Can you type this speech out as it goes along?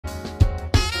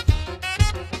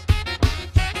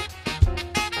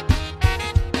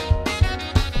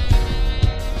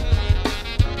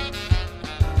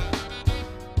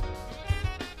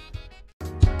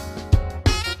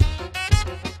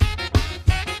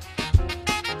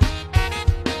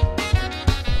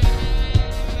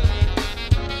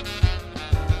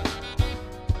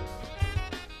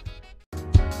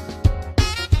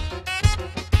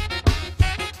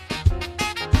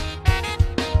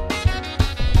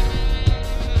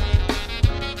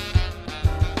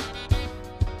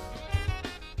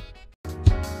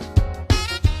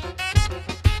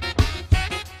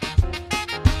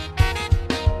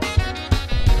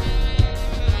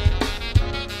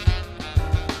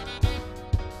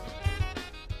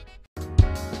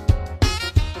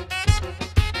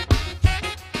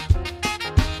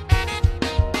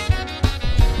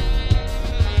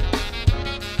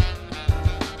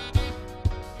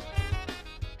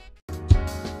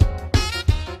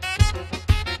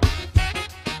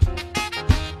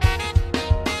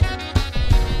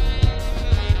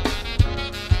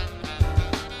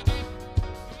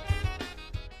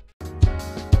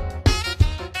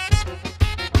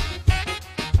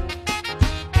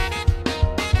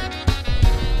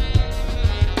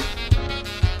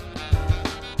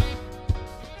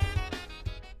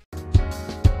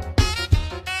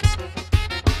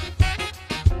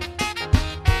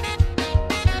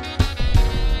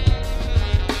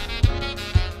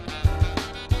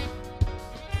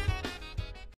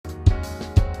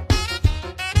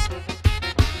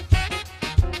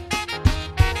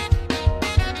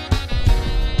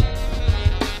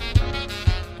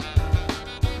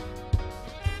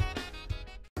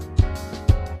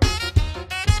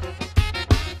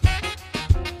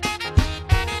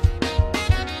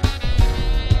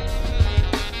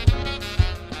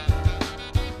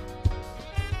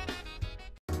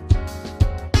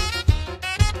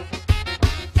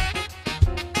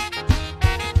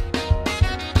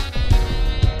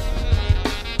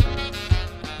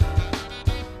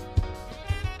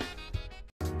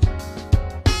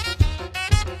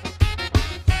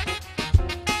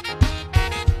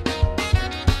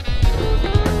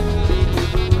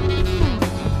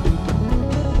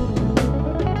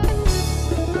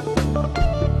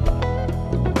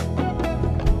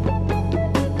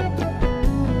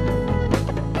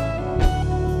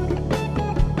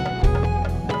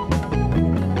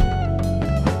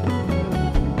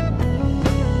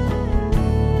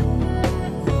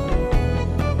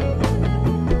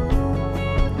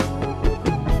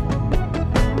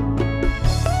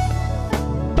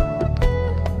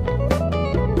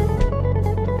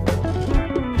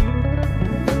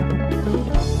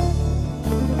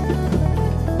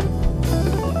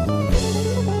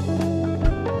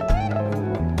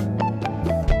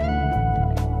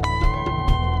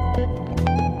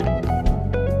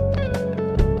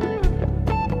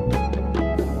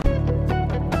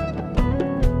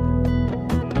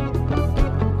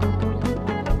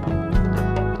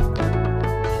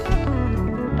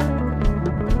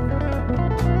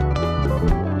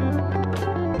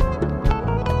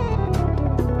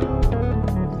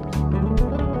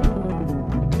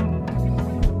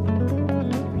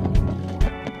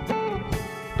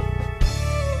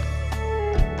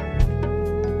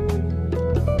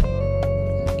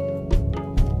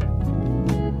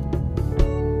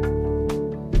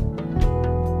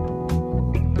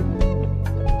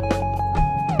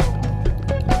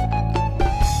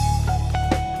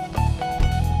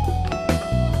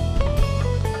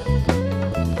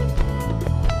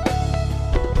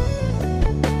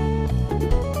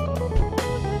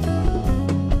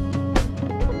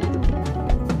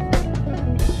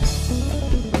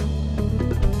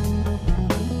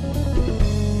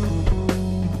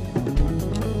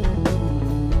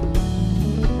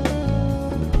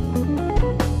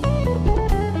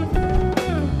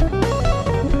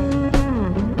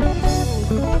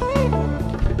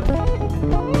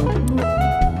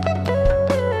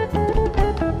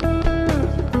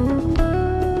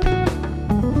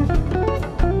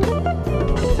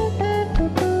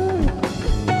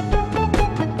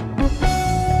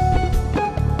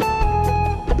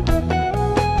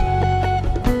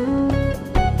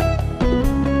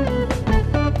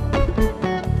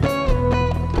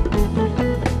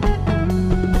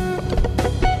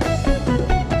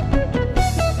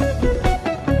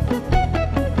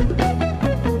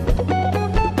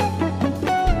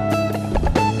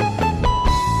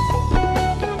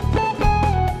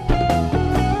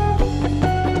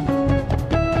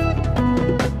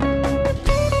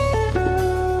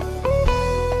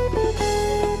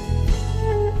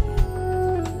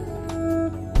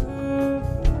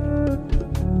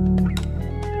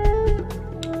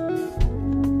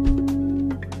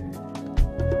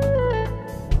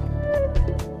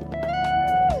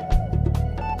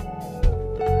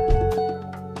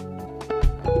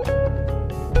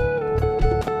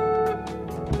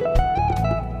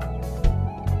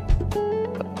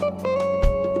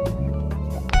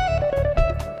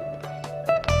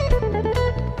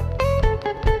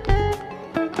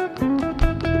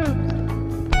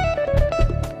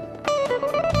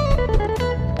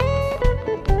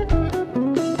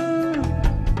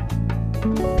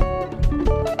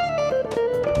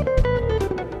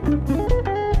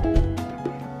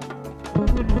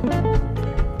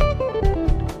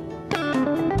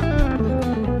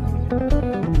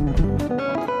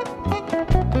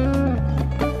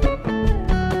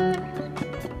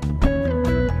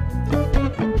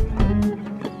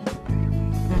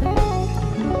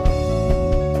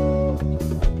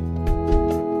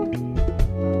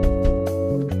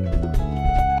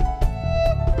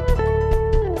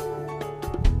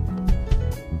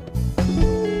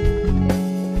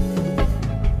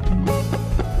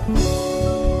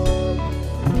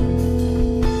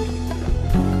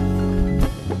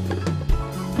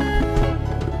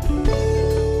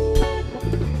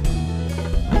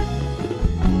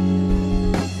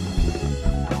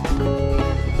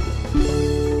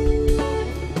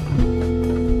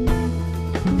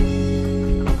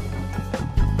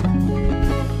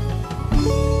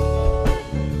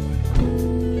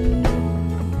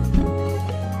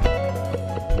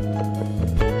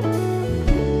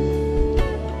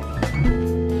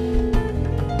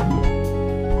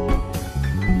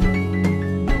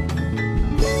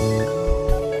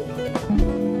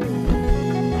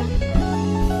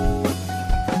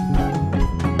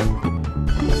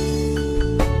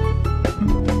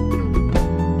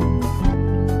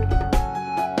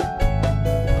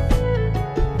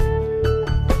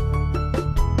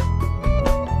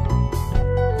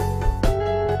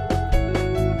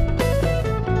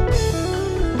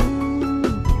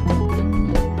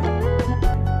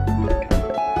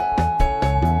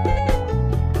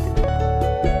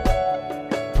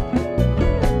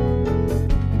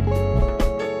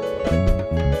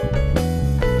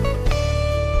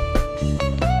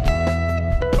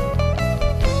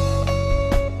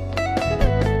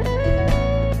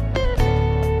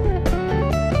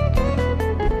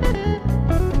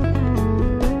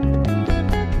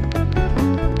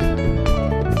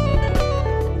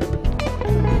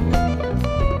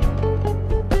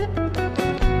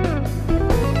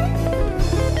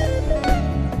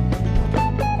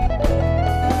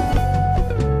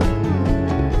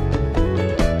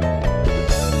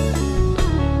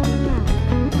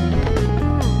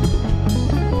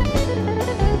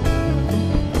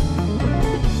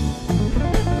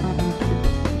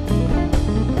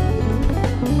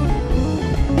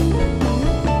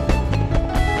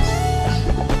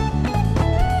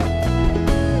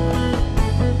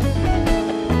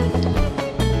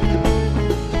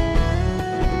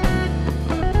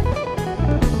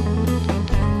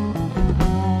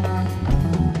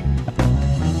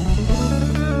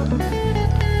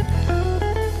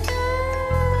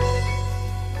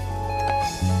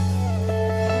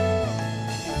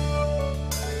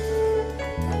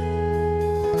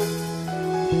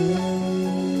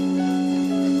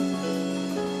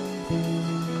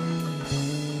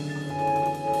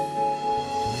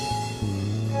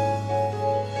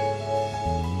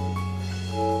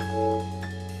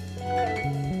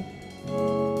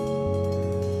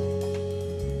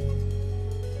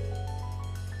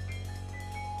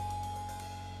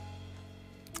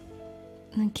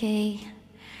Okay.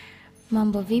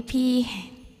 Mambo vipi?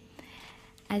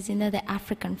 As you know, the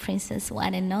African princess,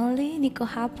 one and only, niko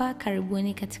hapa.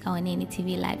 Karibuni katika Wanene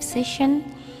TV live session.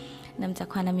 Na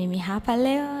mtakuwa na mimi hapa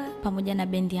leo pamoja na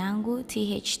bendi yangu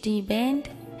THD Band.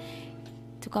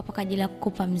 Tuko hapa kwa ajili ya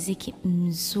kukupa muziki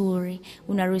mzuri.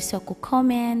 Unaruhusiwa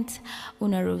kucomment,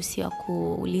 unaruhusiwa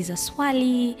kuuliza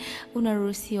swali,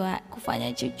 unaruhusiwa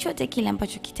kufanya chochote kile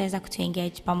ambacho kitaweza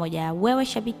kutuengage pamoja wewe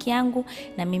shabiki yangu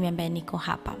na mimi ambaye niko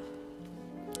hapa.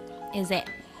 Is it?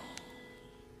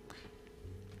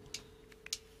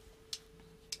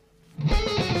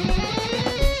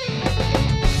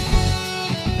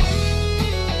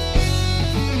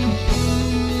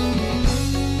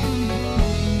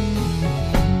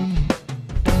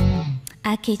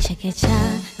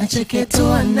 Akichekecha na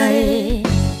cheketua nae,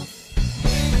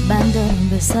 bando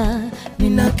mbesa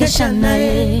ninakesha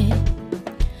nae,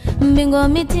 mbingo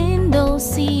mitindo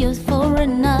siyo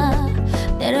foreigner,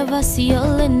 dereva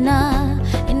siyo lena,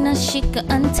 inashika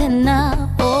antena.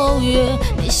 Oh yeah,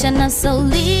 nisha na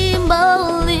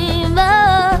solimba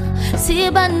limba,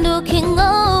 si bandu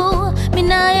kingo,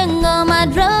 minayenga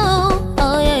madro.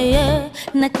 Oh yeah yeah,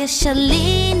 nakesha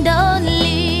lindo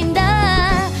linda,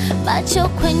 macho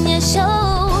kwenye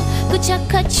show,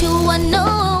 kuchakachua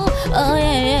no. Oh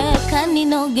yeah yeah,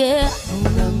 kaninoge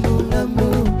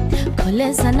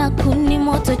koleza na kuni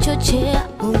moto chochea,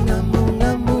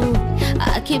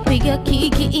 akipiga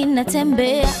kiki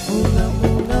inatembea,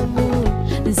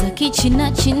 zake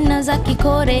china china zake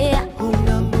Korea,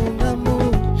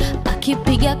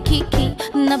 akipiga kiki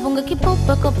nabonga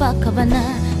kipopa kopa kabana,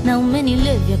 na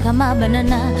umenilevya kama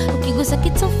banana, ukigusa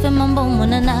kitofe mambo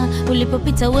mwanana,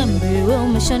 ulipopita wembe we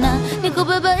umeshona, niko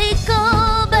babaiko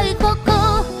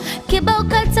baikoko, kibao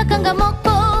kata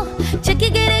kangamoko,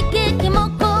 chekigiriki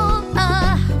kimoko.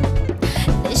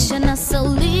 Nisha na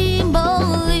solimbo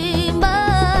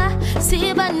limba,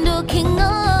 si bandu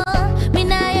kingo,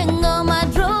 minayengo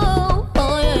madro.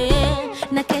 Oh yeah yeah,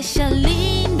 nakesha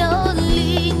lindo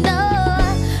lindo,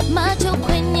 macho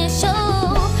kwenye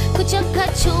show,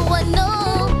 kuchakachua no.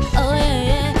 Oh yeah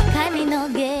yeah,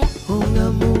 kaninoge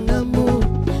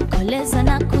koleza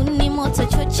na kuni moto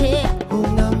chochea,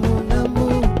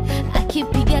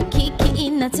 akipiga kiki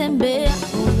inatembea,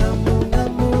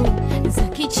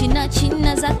 zake china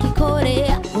china zake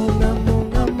Korea,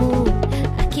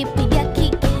 akipiga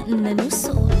kiki na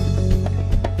nusu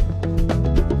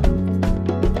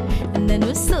na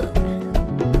nusu.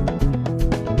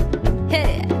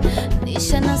 Hey,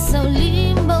 nisha na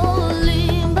solimbo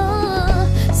limbo,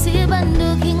 si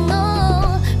bandu kingo,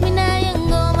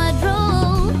 minayengo madro.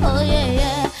 Oh yeah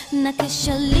yeah,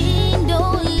 nakesha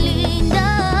lindo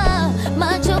linda,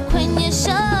 macho kwenye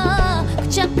show,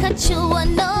 kuchakachua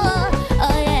no.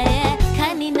 Oh yeah yeah,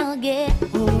 kaninoge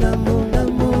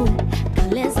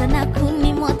koleza na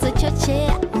kuni moto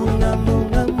chochea,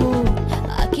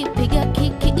 akipiga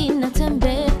kiki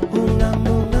inatembea,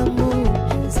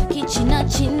 zake china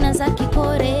china zake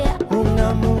Korea,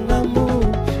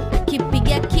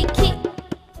 akipiga kiki.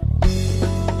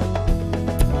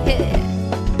 Hey.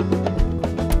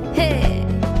 Hey.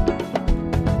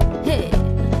 Hey.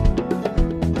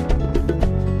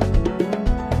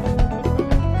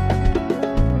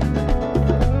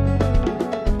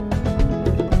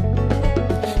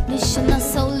 Nisha na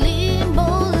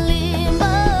solimbo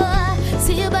limba,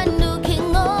 si bandu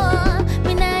kingo,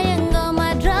 minayengo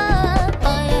madra.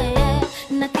 Oh yeah yeah,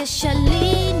 nakesha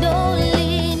lindo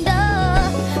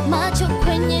linda, macho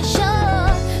kwenye show,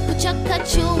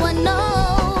 kuchakachua no.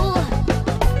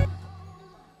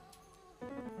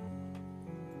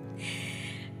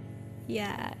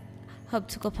 Yeah, hope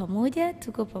tuko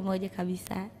pamoja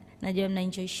kabisa. Najua mna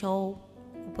enjoy show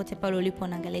popote pale ulipo,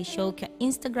 unaangalia show ukiwa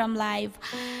Instagram live,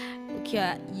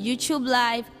 ukiwa YouTube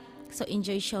live. So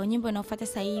enjoy show. Nyimbo inayofuata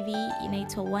sasa hivi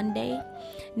inaitwa One Day.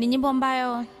 Ni nyimbo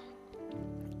ambayo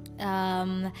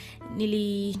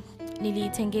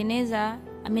nilitengeneza,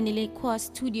 nilikuwa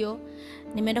studio,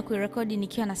 nimeenda kuirekodi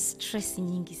nikiwa na stress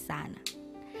nyingi sana.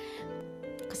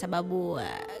 Kwa sababu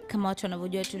kama watu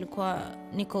wanavyojua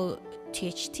niko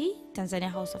THT, Tanzania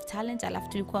House of Talent, alafu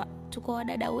tuko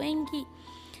wadada wengi.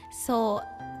 So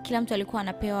kila mtu alikuwa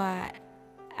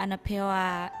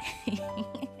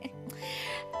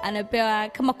anapewa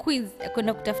kama quiz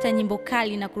kwenda kutafuta nyimbo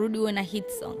kali na kurudi uwe na hit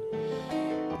song.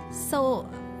 So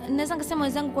naweza ngasema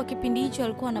wenzangu kwa kipindi hicho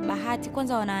walikuwa na bahati,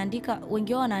 kwanza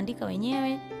wengi wao wanaandika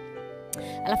wenyewe,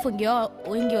 alafu wengi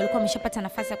walikuwa wameshapata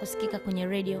nafasi ya kusikika kwenye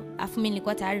radio, alafu mimi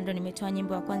nilikuwa tayari ndo nimetoa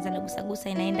nyimbo ya kwanza na gusa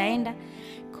inaenda.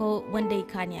 Kwa One Day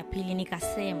kani ya pili,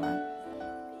 nikasema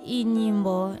hii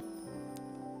nyimbo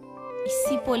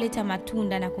isipoleta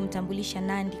matunda na kumtambulisha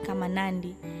Nandy kama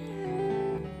Nandy,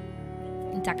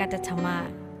 nitakata tamaa.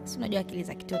 Si unajua akili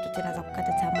za kitoto tena za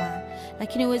kukata tamaa.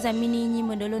 Lakini uweza amini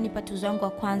nyimbo ndio ilonipa tuzo yangu wa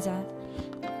kwanza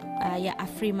ya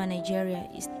Afrima Nigeria,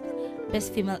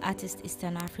 Best Female Artist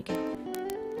Eastern Africa.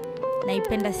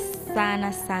 Naipenda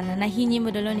sana sana, na hii nyimbo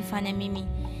ndio ilonifanya mimi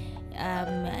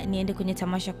niende kwenye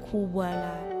tamasha kubwa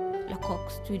la Coke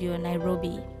Studio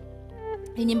Nairobi.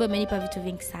 Hii nyimbo imenipa vitu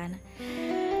vingi sana.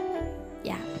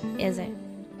 Yeah, is it?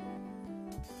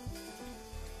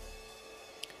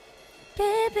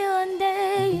 Baby, one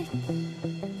day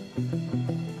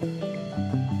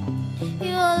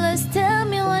you always tell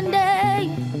me one day,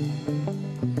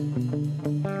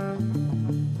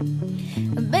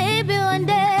 baby, one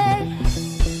day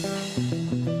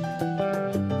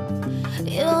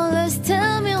you always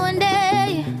tell me one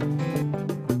day,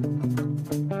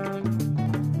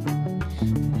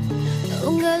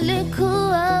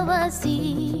 ungalikuwa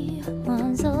wazi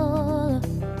mwanzo,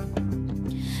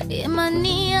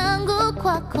 imani yangu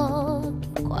kwako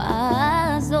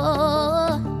kwazo,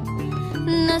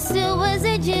 na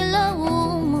siwezi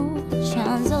jilaumu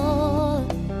chanzo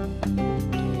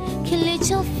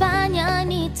kilichofanya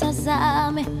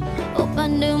nitazame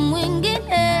upande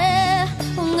mwingine.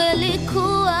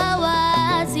 Ungelikuwa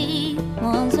wazi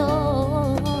mwanzo,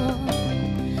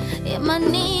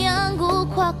 imani yangu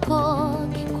kwako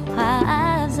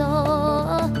kwazo,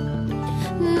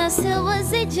 na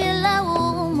siwezi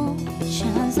jilaumu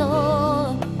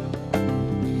chanzo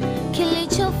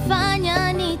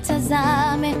kilichofanya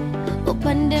nitazame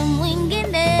upande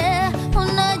mwingine.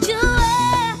 Unajua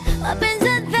mapenzi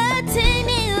dhati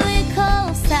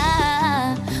nilikosa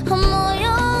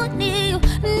moyoni,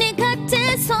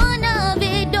 nikateswa na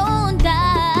vidonda.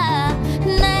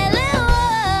 Naelewa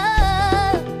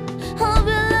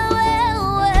bila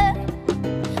wewe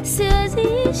siwezi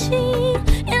ishi,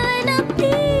 ila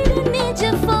inabidi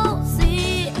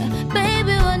nijifosi.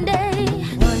 Baby, one day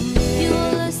you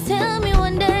always tell me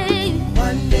one day,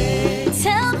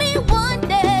 tell me one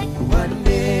day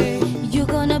you're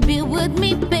gonna be with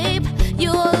me, babe.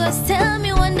 You always tell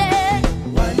me one day,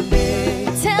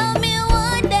 tell me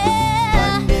one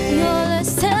day, you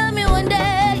always tell me one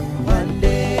day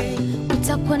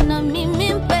utakuwa na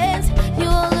mimi mpenzi. You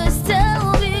always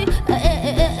tell me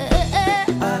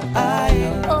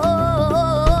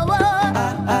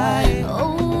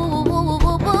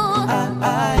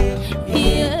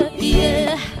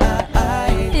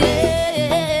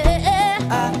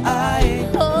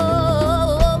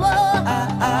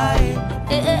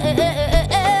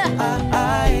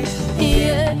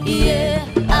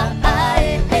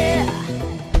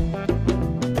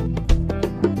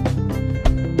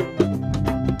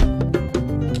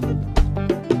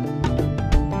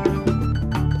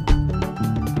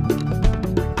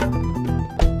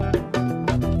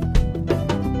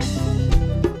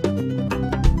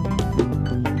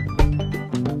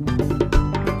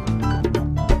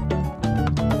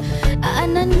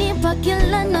ananipa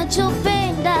kila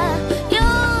nachopenda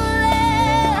yule,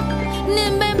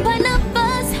 nimempa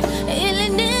nafasi ili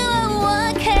niwe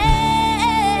wake.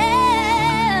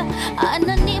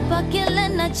 Ananipa kila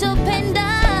nachopenda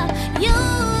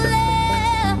yule,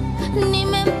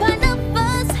 nimempa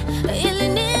nafasi ili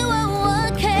niwe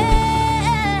wake.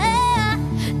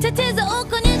 Tatizo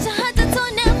ukonyesha hata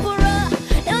tone furaha,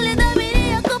 yule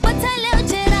dhamiria kupata leo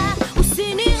jeraha.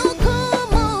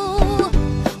 Usinihukumu,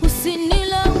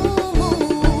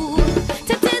 usinilaumu.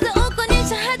 Tatizo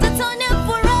ukonyesha hata tone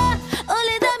furaha,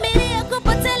 yule dhamiria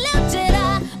kupata leo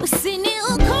jeraha.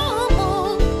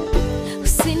 Usinihukumu,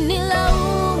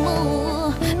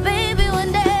 usinilaumu. Baby,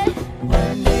 one day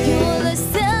you always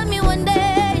tell me one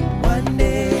day,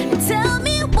 tell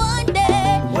me one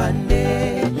day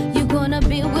you're gonna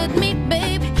be with me,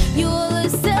 babe. You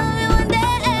always tell me one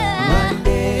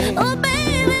day, oh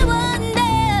baby, one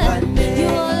day you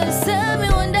always tell me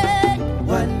one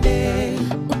day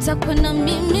utakuwa na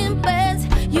mimi mpenzi.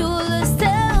 You always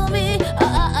tell me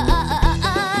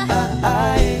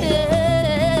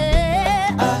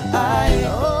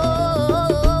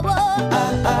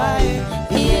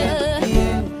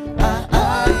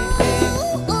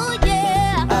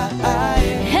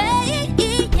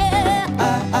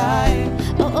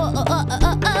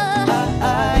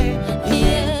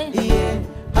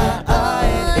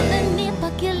ananipa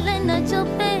kile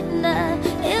nachopenda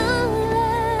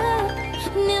yule,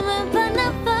 nimempa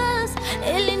nafasi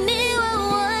ili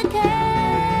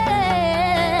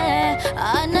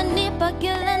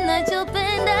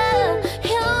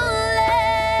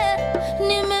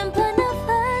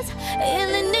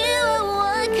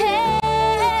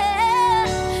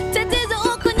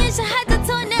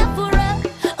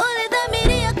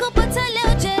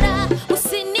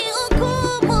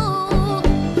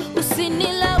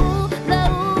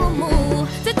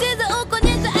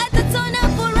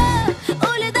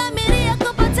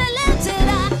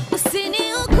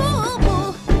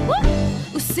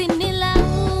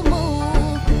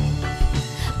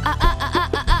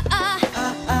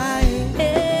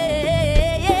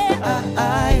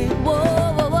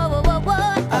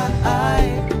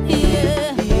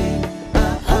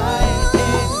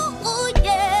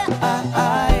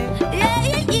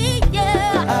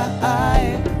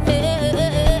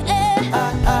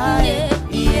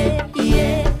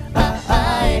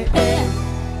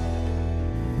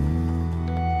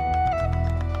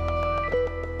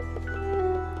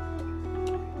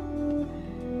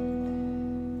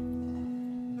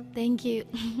Thank you.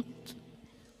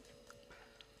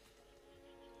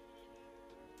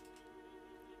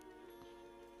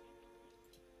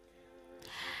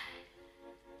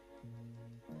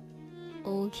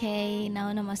 Okay,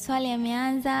 naona maswali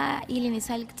yameanza. Hili ni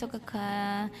swali kutoka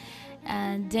kwa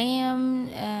DM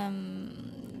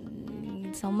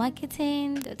so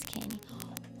marketing.kenya.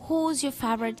 Who's your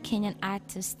favorite Kenyan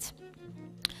artist?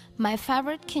 My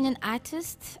favorite Kenyan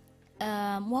artist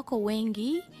wako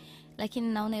wengi, lakini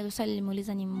naona hilo swali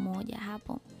limeuliza ni mmoja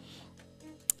hapo.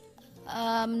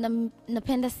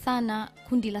 Napenda sana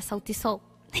kundi la Sauti Sol.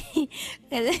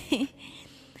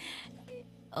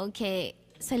 Okay,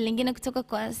 swali lingine kutoka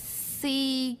kwa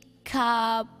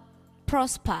Sika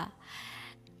Prosper.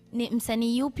 Ni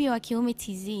msanii yupi wa kiume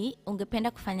TZ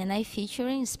ungependa kufanya naye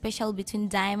featuring special between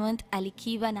Diamond,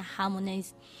 Alikiba na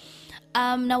Harmonize?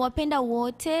 Na wapenda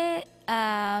wote,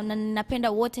 na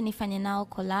napenda wote nifanye nao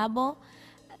collabo,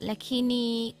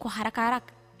 lakini kwa haraka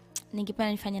haraka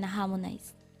ningependa nifanye na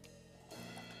Harmonize.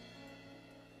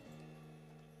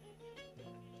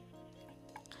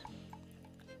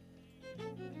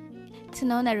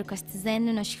 Tunaona request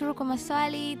zenu. Nashukuru kwa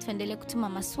maswali. Tuendelee kutuma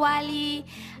maswali.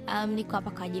 Niko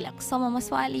hapa kwa ajili ya kusoma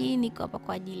maswali. Niko hapa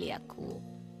kwa ajili ya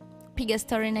kupiga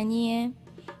story na nyie.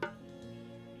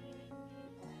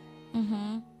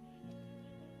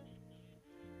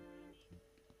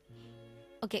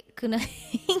 Okay, kuna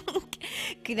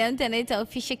mtu anaitwa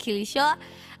Official Kilisho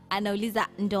anauliza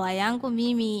ndoa yangu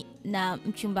mimi na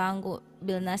mchumba wangu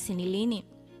Nasi ni lini?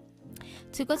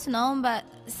 Tulikuwa tunaomba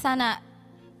sana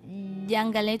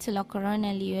janga letu la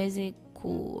corona liweze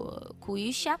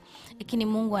kuisha, lakini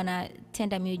Mungu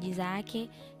anatenda miujiza yake.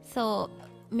 So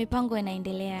mipango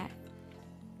inaendelea.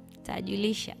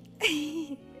 Tajulisha.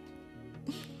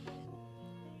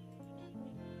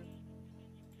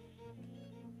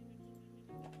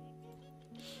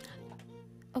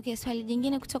 Okay, swali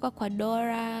jingine kutoka kwa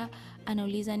Dora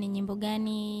anauliza ni nyimbo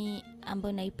gani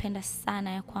ambayo naipenda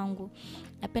sana ya kwangu.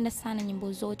 Napenda sana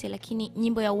nyimbo zote, lakini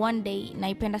nyimbo ya One Day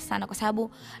naipenda sana kwa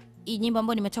sababu hii nyimbo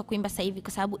ambayo nimetoka kuimba sasa hivi,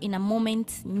 kwa sababu ina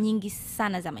moments nyingi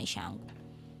sana za maisha yangu.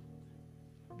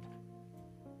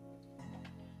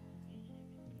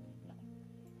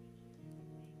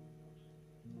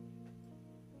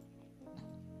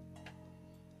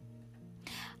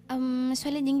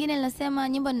 Swali jingine linasema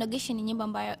nyimbo Nogeshe ni nyimbo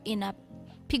ambayo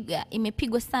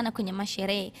imepigwa sana kwenye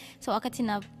masherehe. So wakati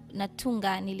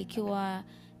natunga nilikuwa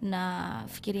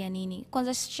nafikiria nini?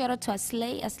 Kwanza shout out to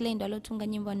Aslay ndo aliotunga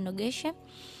nyimbo Nogeshe.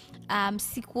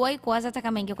 Sikuwahi kuwaza hata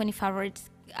kama ingekuwa ni favorite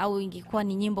au ingekuwa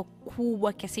ni nyimbo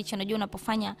kubwa kiasi hicho. Unajua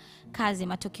unapofanya kazi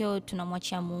matokeo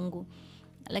tunamwachia Mungu.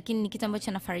 Lakini ni kitu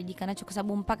ambacho nafarijika nacho kwa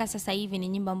sababu mpaka sasa hivi ni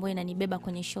nyimbo ambayo inanibeba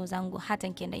kwenye show zangu hata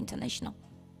nikienda international.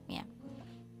 Yeah.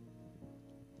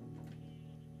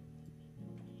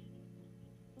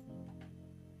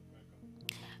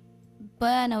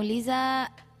 Baya nauliza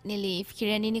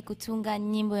nilifikiria nini kutunga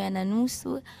nyimbo ya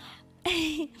nusu.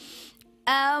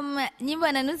 Nyimbo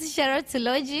ya nusu, shout out to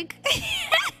Logic.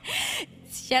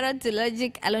 Shout out to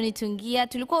Logic alonitungia.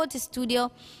 Tulikuwa wote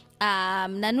studio.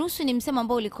 Nusu ni msemo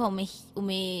ambao ulikuwa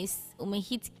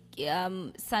umehit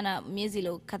sana miezi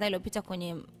ile kadhaa iliyopita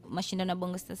kwenye mashindano ya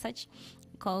Bongo Star Search.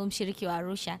 Kwa mshiriki wa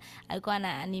Arusha alikuwa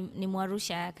ni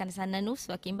Mwarusha kanisa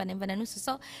nusu akiimba na nusu.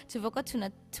 So tulivyokuwa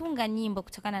tunatunga nyimbo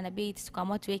kutokana na beat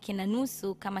tukaamua tuweke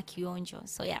nusu kama kionjo.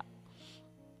 So yeah.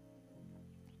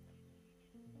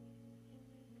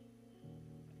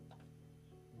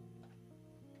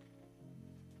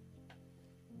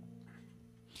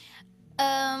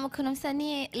 Kuna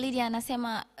msanii Lydia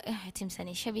anasema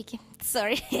msanii shabiki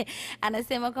sorry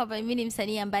anasema kwamba mimi ni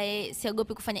msanii ambaye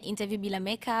siogopi kufanya interview bila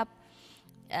makeup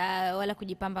wala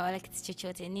kujipamba wala kitu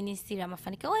chochote. Nini siri ya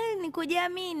mafanikio? Ni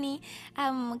kujiamini.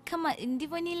 Kama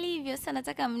ndivyo nilivyo, sana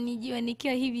nataka mnijue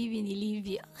nikiwa hivi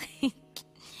nilivyo.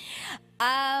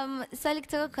 Swali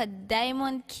kutoka kwa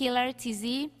Diamond Killer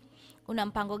TZ, una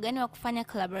mpango gani wa kufanya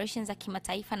collaborations za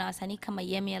kimataifa na wasanii kama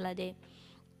Yemi Alade?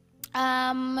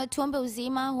 Tuombe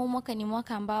uzima. Huu mwaka ni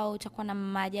mwaka ambao utakuwa na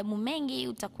maajabu mengi,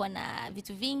 utakuwa na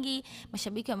vitu vingi.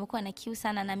 Mashabiki wamekuwa na kiu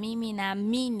sana, na mimi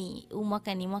naamini huu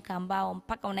mwaka ni mwaka ambao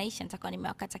mpaka unaisha nitakuwa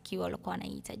nimewakata kiu walikuwa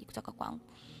wanahitaji kutoka kwangu.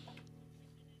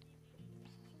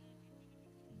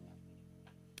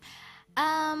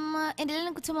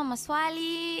 Endeleeni kutuma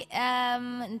maswali.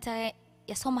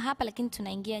 Nitayasoma hapa, lakini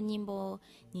tunaingia nyimbo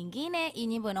nyingine. Hii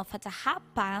nyimbo inayofuata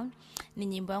hapa ni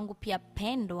nyimbo yangu pia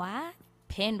pendwa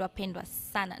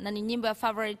sana, na ni nyimbo ya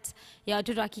favorite ya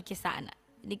watoto wa kike sana.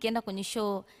 Nikienda kwenye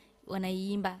show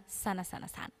wanaiimba sana.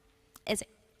 Eze.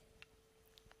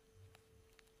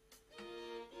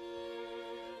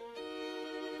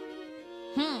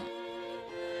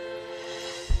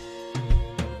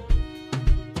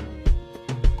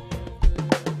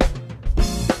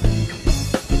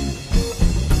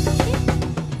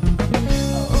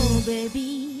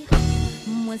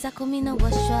 mwenzako mina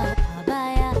washwa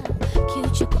pabaya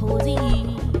kiuchokozi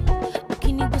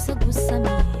ukinigusa gusa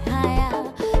mihaya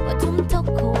watu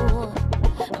mtoko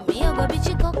miyogo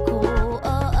bichikoko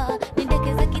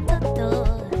nidekeza kitoto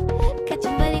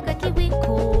kachumbari kwa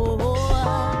kiwiko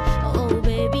oh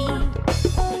baby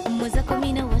mwenzako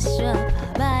mina washwa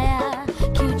pabaya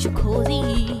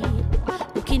kiuchokozi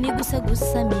ukinigusa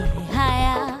gusa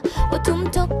mihaya watu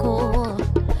mtoko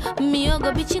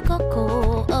miyogo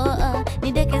bichikoko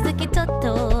nidekeze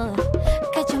kitoto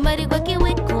kachumbari kwa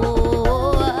kiwiko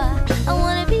I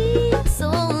wanna be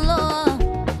solo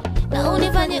na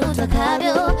unifanye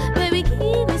utakavyo baby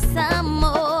give me some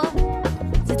more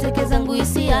ziteke zangu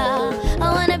hisia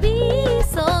I wanna be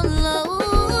solo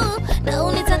na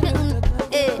unitake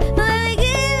baby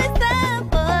give me some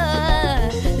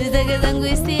more ziteke zangu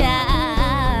hisia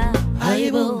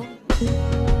Aibu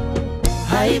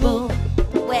Aibu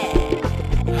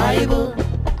Aibu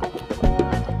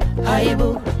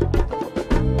Aibu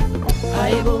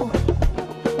Aibu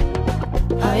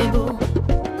Aibu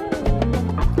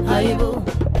Aibu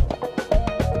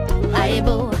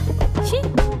Aibu Chi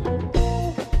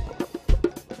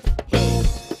Hey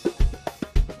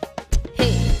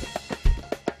Hey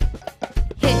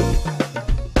Hey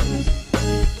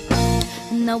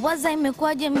nawaza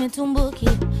imekwaje metumbuki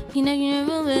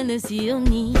Kinagimebele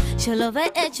sioni Shalova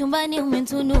chumbani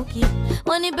umetunuki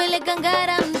Wanipeleka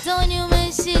ngara mtoni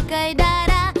umeshika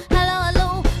idara Halo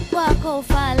halo wako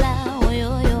fala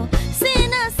oyoyo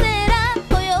Sina sera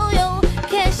oyoyo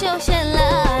kesho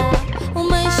shela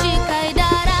Umeshika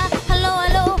idara Halo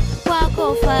halo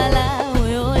wako fala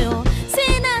oyoyo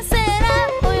Sina sera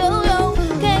oyoyo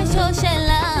kesho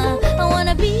shela I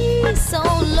wanna be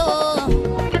solo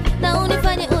na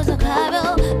unifanye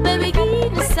utakavyo baby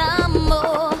give me some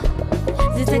more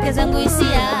ziteke zangu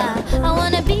hisia I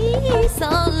wanna be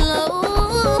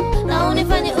solo na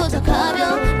unifanye utakavyo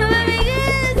baby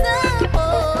give me some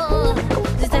more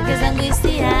ziteke zangu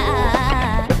hisia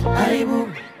Aibu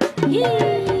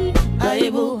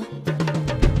Aibu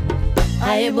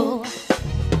Aibu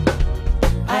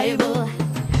Aibu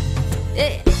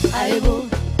Aibu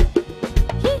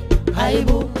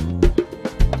Aibu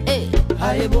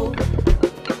Aibu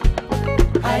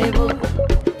Aibu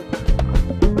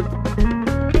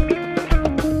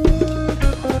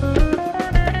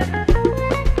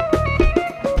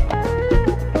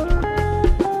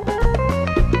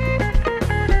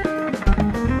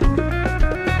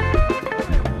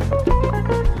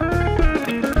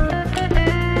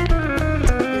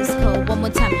Let's go one more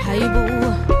time Aibu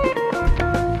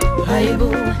Aibu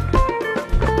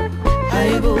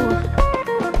Aibu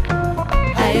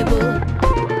Aibu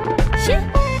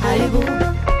Aibu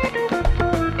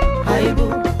Aibu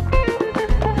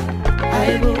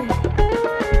Aibu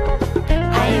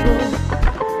Aibu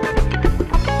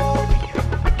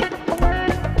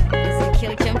C'est qui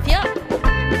le champion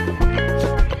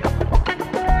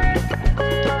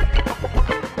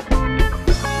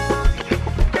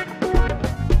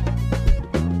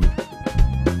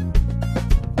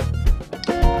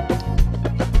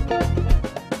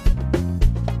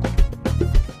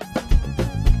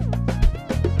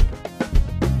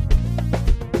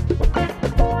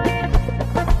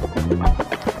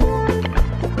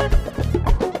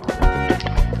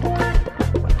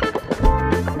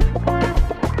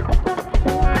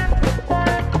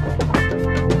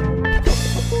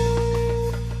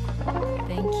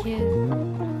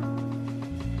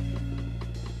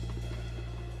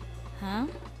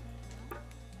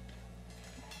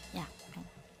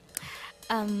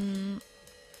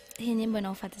Hii nyimbo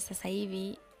inayofuata sasa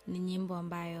hivi ni nyimbo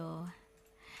ambayo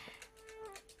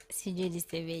sijui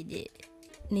nisemeje.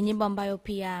 Ni nyimbo ambayo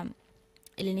pia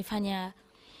ilinifanya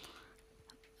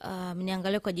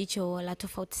niangalie kwa jicho la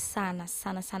tofauti sana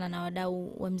na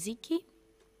wadau wa muziki,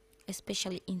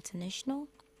 especially international.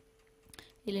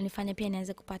 Ilinifanya pia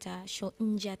nianze kupata show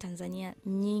nje ya Tanzania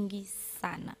nyingi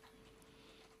sana.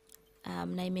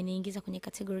 Na imeniingiza kwenye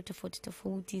kategori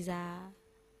tofauti za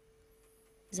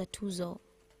tuzo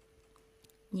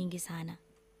nyingi sana.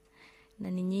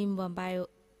 Na ni nyimbo ambayo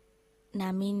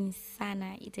naamini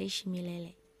sana itaishi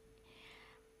milele.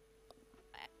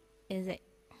 Is it?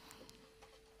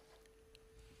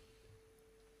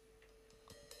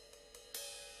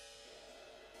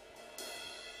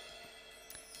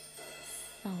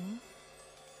 So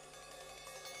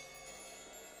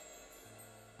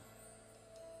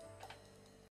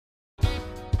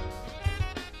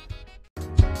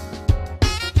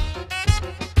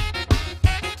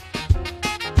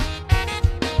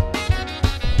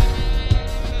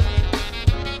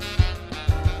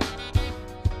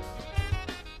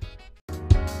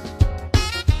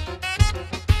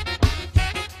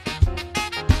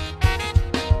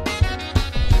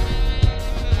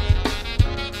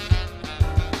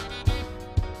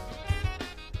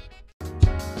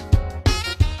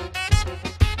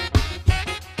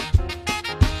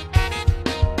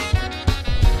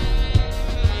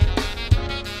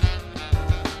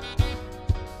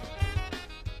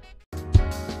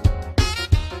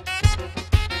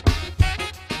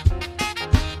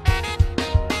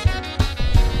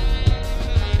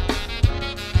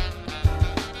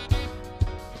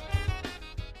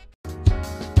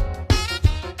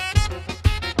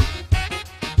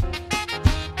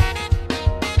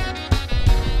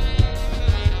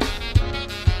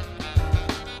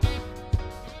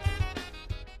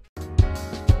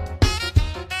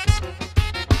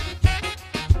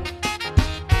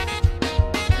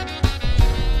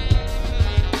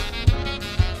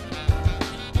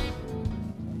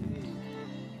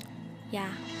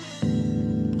Yeah.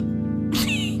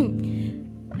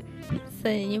 So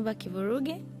nyimbo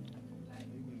Kivuruge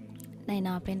na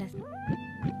inawapenda.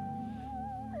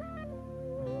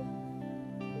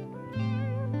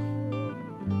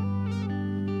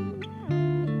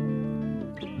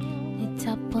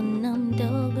 Nitapona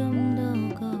mdogo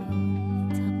mdogo,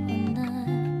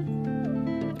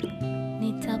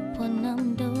 nitapona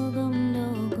mdogo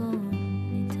mdogo,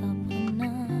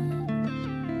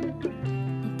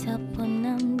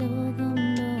 nitapona mdogo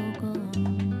mdogo,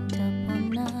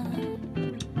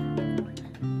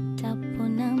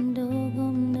 nitapona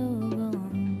mdogo mdogo,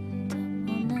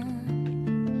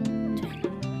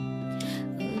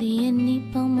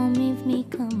 uliyenipa maumivu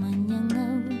kama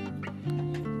nyang'au,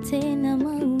 tena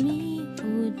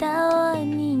maumivu dawa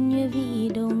ninywe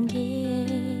vidonge.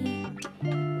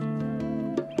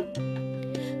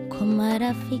 Kwa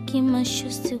marafiki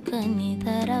mashosti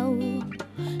ukanidharau,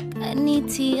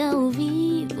 kanitia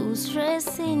uvivu,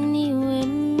 stress niwe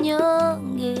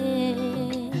mnyonge.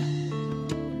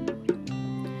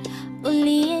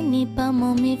 Uliyenipa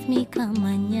maumivu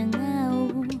kama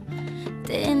nyang'au,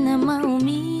 tena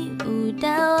maumivu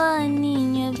dawa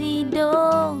ninywe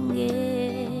vidonge.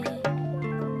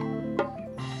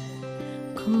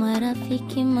 Kwa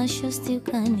marafiki mashosti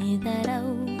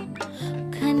ukanidharau,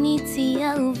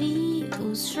 kanitia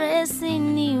uvivu, stress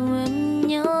niwe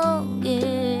mnyonge.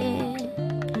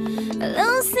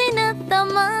 Leo sina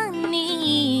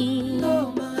thamani,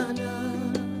 ndo maana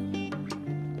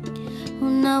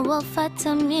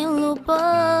unawafata milupo.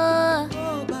 oh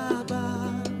baba,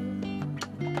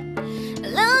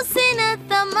 Leo sina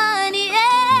thamani,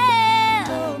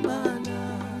 ndo maana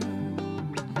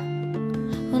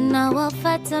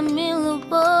unawafata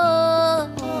milupo.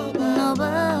 No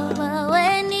baba,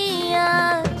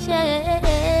 weniache,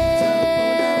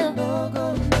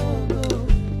 mdogo mdogo,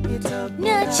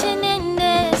 niache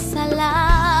nende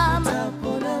salama.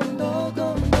 nitapona mdogo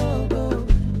mdogo,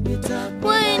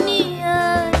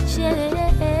 Weniache,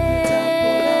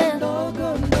 mdogo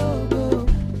mdogo,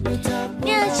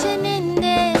 niache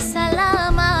nende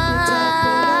salama.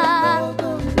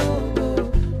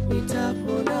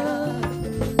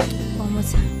 One more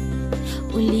time.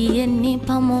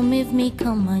 Uliyenipa maumivu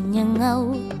kama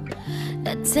nyang'au,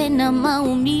 na tena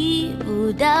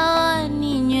maumivu dawa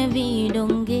ninywe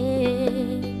vidonge.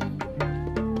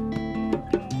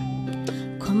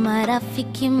 Kwa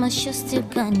marafiki mashosti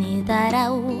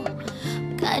ukanidharau,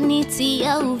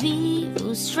 kanitia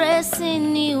uvivu, stress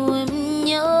niwe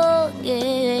mnyonge.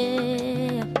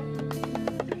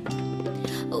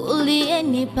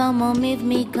 Uliyenipa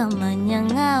maumivu kama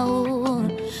nyang'au,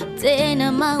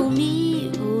 tena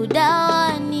maumivu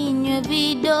dawa ninywe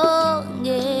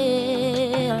vidonge.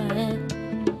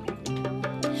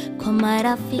 Kwa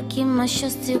marafiki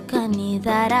mashosti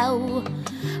ukanidharau,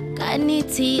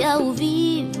 kanitia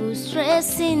uvivu,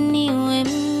 stress niwe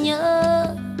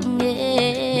mnyonge.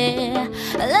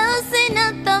 Leo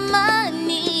sina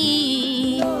thamani,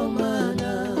 ndo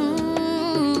maana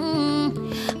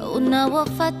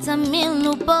unawafata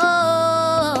milupo.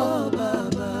 oh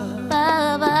baba,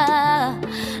 Baba,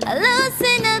 leo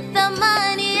sina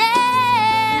thamani,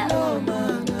 ndo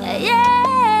maana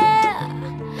yeah.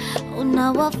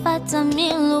 Unawafata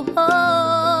milupo.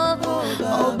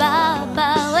 Oh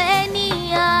baba,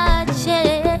 weniache,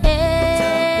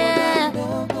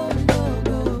 mdogo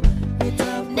mdogo,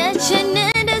 niache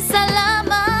nende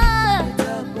salama.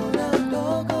 nitapona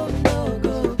mdogo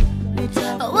mdogo,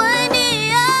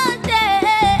 Weniache,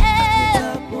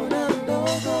 nitapona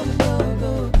mdogo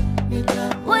mdogo,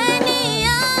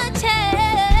 weniache,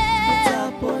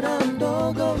 nitapona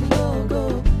mdogo mdogo,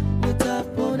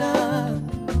 nitapona.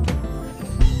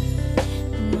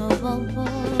 no bobo,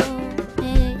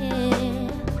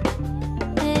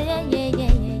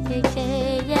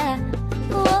 yeah.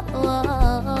 Oh, oh,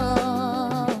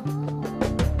 oh.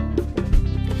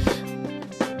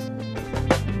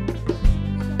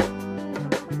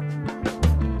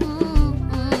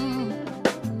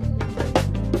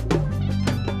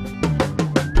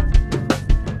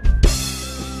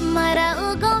 Mara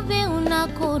ugomvi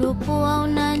unakurupua,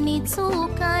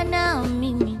 unanitukana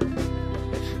mimi,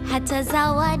 hata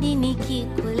zawadi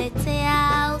nikikuletea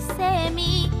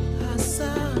usemi.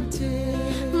 Asante,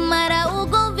 Mara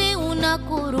ugomvi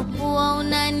unakurupua,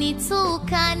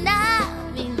 unanitukana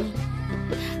mimi,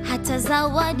 hata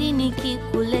zawadi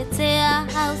nikikuletea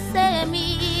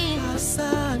hausemi.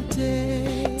 asante,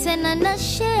 Tena na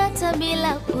share hata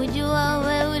bila kujua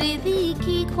we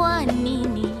uridhiki kwa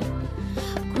nini.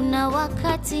 Kuna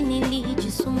wakati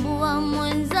nilijisumbua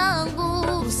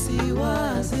mwenzangu,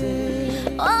 usiwaze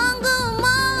wangu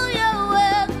moyo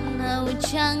we na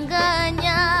uchanganya.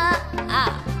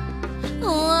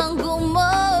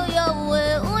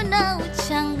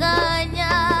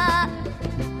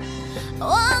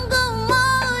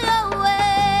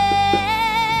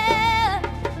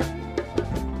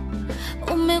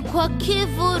 kwa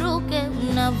kivuruge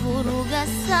unavuruga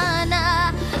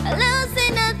sana, leo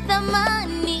sina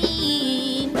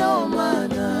thamani, ndo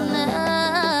maana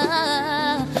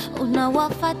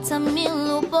unawafata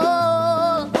milubo.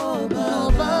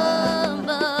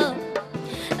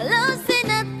 Leo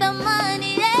sina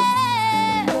thamani,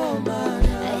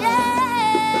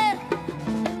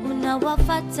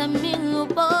 unawafata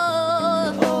milubo.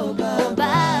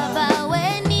 Baba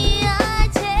we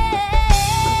niache,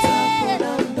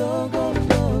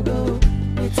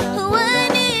 we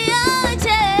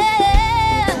niache,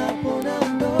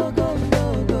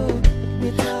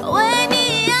 we niache, we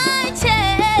niache,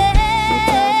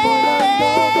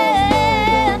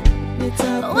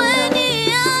 we niache.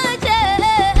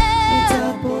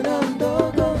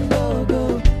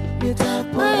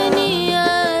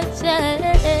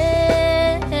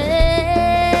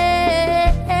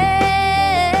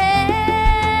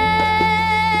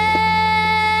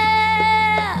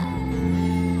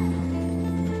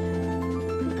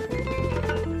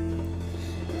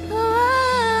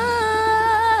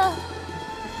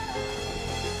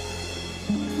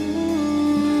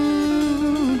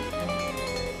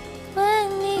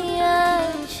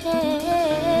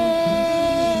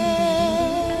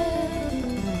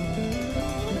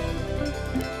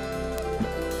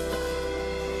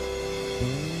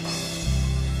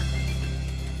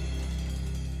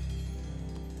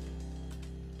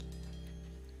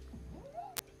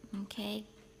 Okay.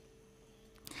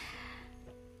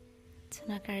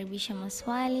 Tunakaribisha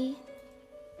maswali.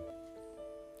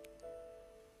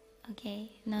 Okay,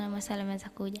 na maswali yameweza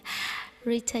kuja.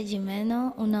 Rita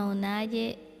Jimeno,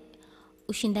 unaonaje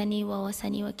ushindani wa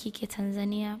wasanii wa kike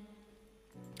Tanzania?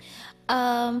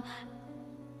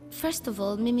 First of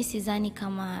all, mimi sidhani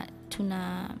kama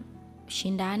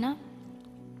tunashindana.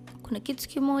 Kuna kitu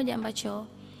kimoja ambacho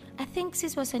I think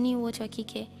sisi wasanii wote wa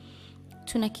kike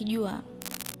tunakijua.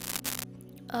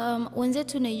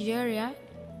 Wenzetu Nigeria,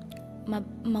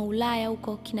 Maulaya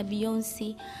huko kina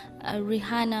Beyonce,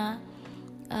 Rihanna,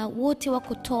 wote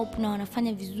wako top na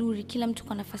wanafanya vizuri, kila mtu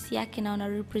kwa nafasi yake na wana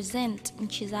represent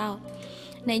nchi zao.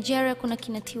 Nigeria kuna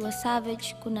kina Tiwa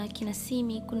Savage, kuna kina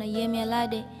Simi, kuna Yemi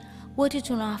Alade, wote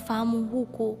tunawafahamu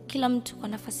huko, kila mtu kwa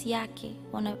nafasi yake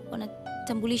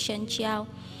wanatambulisha nchi yao.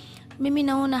 Mimi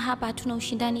naona hapa hatuna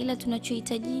ushindani, ila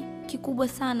tunachohitaji kikubwa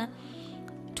sana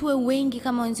tuwe wengi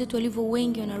kama wenzetu walivyo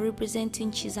wengi wana represent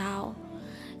nchi zao,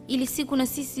 ili siku na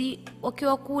sisi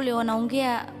wakiwa kule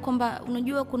wanaongea kwamba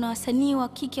unajua kuna wasanii wa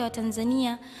kike wa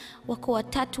Tanzania wako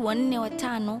 3, 4,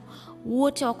 5,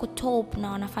 wote wako top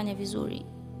na wanafanya vizuri.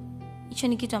 Hicho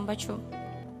ni kitu ambacho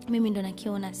mimi ndo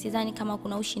nakiona. Sidhani kama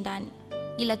kuna ushindani,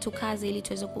 ila tukaze ili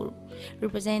tuweze ku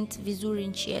represent vizuri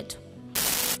nchi yetu.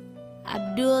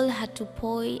 Abdul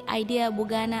Hatupoi, idea ya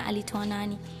Bugana alitoa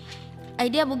nani?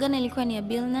 Idea ya Bugana ilikuwa ni ya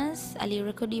Billnas,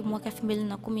 alirekodi mwaka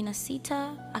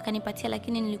 2016, akanipatia,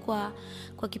 lakini nilikuwa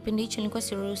kwa kipindi hicho nilikuwa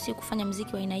siruhusiwi kufanya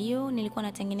muziki wa aina hiyo, nilikuwa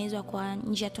natengenezwa kwa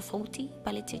njia tofauti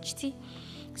pale THT.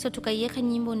 So tukaiweka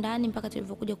nyimbo ndani mpaka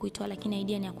tulivyokuja kuitoa, lakini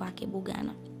idea ni ya kwake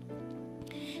Bugana.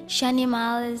 Shani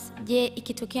Miles, je,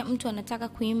 ikitokea mtu anataka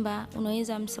kuimba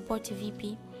unaweza msupport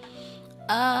vipi?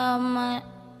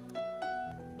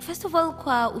 First of all,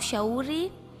 kwa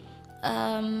ushauri,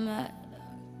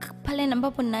 pale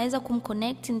ambapo ninaweza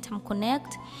kumconnect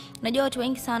nitamconnect. Najua watu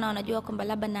wengi sana wanajua kwamba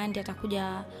labda Nandy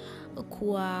atakuja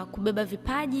kubeba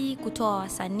vipaji, kutoa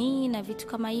wasanii na vitu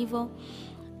kama hivyo.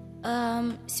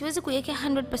 Siwezi kuiweka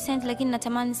 100%, lakini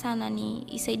natamani sana ni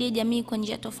isaidie jamii kwa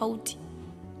njia tofauti.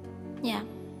 Yeah.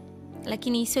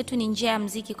 Lakini sio tu ni njia ya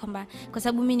muziki kwamba kwa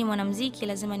sababu mimi ni mwanamuziki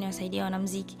lazima niwasaidie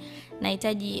wanamuziki.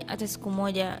 Nahitaji hata siku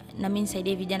moja na mimi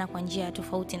nisaidie vijana kwa njia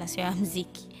tofauti na sio ya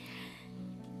muziki.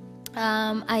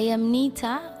 I am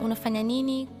Nita, unafanya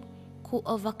nini ku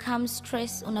overcome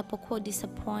stress unapokuwa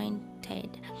disappointed?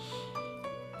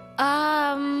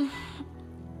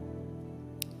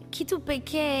 Kitu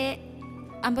pekee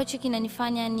ambacho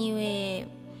kinanifanya ni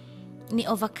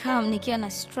overcome nikiwa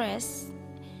na stress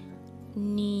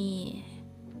ni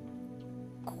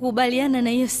kukubaliana na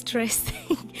hiyo stress.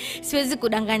 Siwezi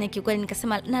kudanganya kikweli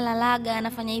nikasema nalalaga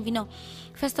nafanya hivi, no.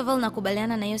 First of all,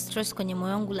 nakubaliana na hiyo stress kwenye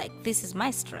moyo wangu, like this is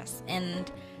my stress,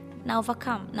 and na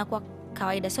overcome na kwa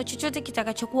kawaida. So chochote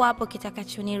kitakachokuwa hapo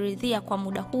kitakachoniridhia kwa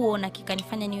muda huo na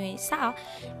kikanifanya niwe sawa,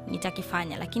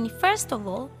 nitakifanya. Lakini first of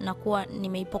all, nakuwa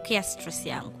nimeipokea stress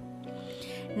yangu.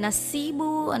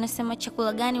 Nasibu anasema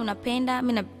chakula gani unapenda?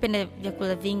 Mimi napenda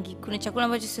vyakula vingi. Kuna chakula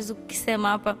ambacho siwezi kukisema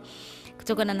hapa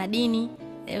kutoka na Nadini.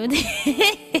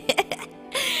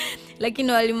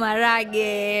 Lakini wali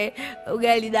marage,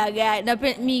 ugali dagaa,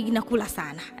 mimi nakula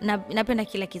sana. Napenda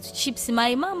kila kitu. Chips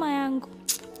mai mama yangu.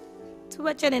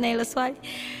 Tuachane na hilo swali.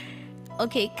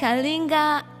 Okay,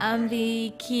 Kalinga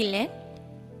Ambikile,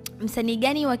 msanii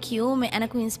gani wa kiume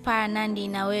anakuinspire Nandy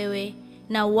na wewe,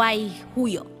 na why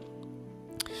huyo?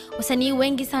 Wasanii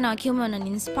wengi sana wa kiume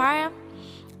wananiinspire,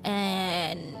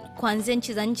 kuanzia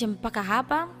nchi za nje mpaka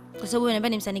hapa, kwa sababu unaniambia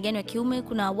ni msanii gani wa kiume.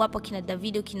 Kuna wapo kina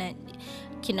Davido,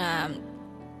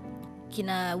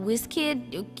 kina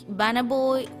Wizkid, Burna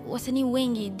Boy, wasanii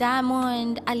wengi,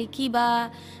 Diamond,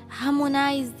 Alikiba,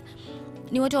 Harmonize.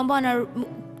 Ni watu ambao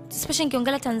especially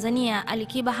nikiongelea Tanzania,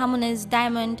 Alikiba, Harmonize,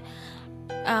 Diamond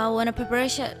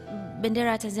wanapeperesha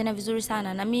bendera ya Tanzania vizuri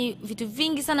sana. Na mimi vitu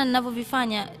vingi sana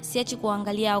ninavyovifanya siachi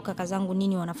kuangalia au kaka zangu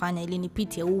nini wanafanya ili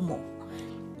nipite humo.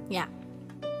 Yeah.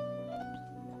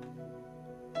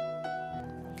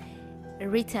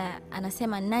 Rita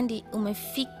anasema, Nandy,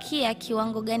 umefikia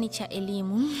kiwango gani cha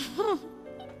elimu?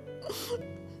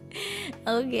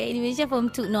 Okay, nimesha form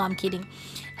 2. No, I'm kidding.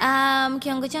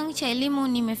 Kiwango changu cha elimu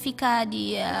nimefika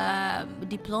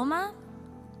diploma.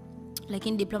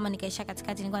 Lakini diploma nikaisha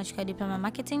katikati, nilikuwa nachukua diploma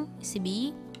marketing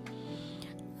CBE.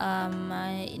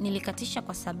 Nilikatisha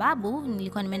kwa sababu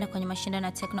nilikuwa nimeenda kwenye mashindano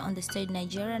ya Techno on the Stage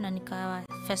Nigeria na nikawa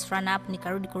first run up,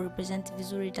 nikarudi ku represent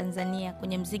vizuri Tanzania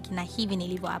kwenye muziki, na hivi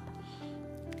nilivyo hapa.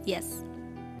 Yes.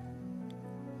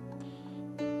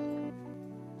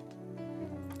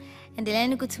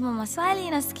 Endeleeni kutuma maswali,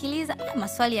 nasikiliza.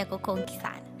 Maswali yako konki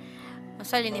sana.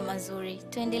 Maswali ni mazuri.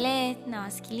 Tuendelee na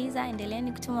wasikiliza,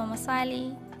 endeleeni kutuma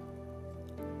maswali.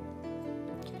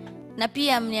 Na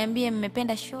pia mniambie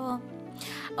mmependa show.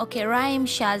 Okay, Rhyme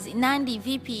Shazi, Nandy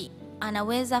vipi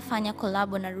anaweza fanya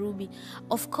collab na Ruby?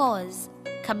 Of course,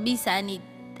 kabisa, ni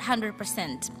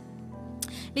 100%.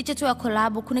 Licha tu ya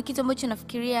collab, kuna kitu ambacho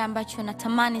nafikiria ambacho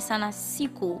natamani sana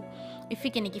siku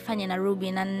ifike nikifanya na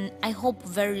Ruby, na I hope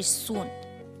very soon.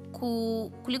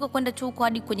 Kuliko kwenda tu kwa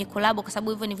hadi kwenye collab, kwa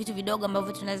sababu hivyo ni vitu vidogo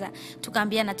ambavyo tunaweza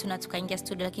tukaambiana tukaingia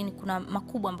studio, lakini kuna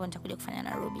makubwa ambayo nitakuja kufanya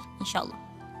na Ruby inshallah.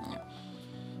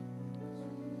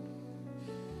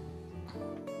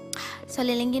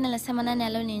 Swali lingine nasema, nani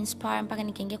alone inspire mpaka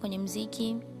nikaingia kwenye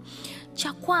muziki?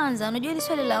 Cha kwanza, unajua ile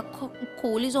swali la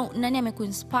kuulizwa nani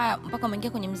amekuinspire mpaka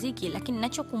umeingia kwenye muziki, lakini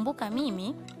ninachokumbuka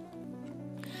mimi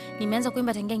nimeanza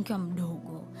kuimba tangia nikiwa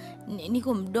mdogo.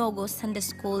 Niko mdogo Sunday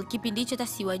school, kipindi hicho hata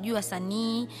siwajui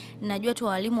wasanii, najua tu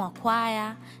walimu wa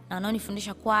kwaya na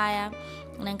wanaonifundisha kwaya,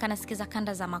 na nikana sikiza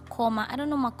kanda za makoma. I don't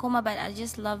know makoma, but I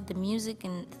just love the music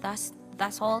and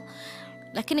that's all.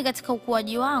 Lakini katika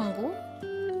ukuaji wangu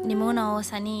nimeona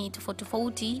wasanii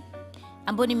tofauti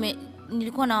ambao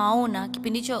nilikuwa nawaona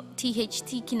kipindi hicho,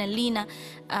 THT, kina Lina,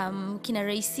 kina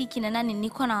Raisi, kina nani,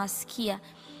 nilikuwa nawasikia.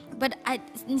 But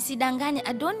nisidanganya,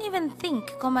 I don't even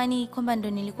think kwamba ndo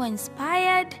nilikuwa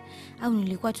inspired au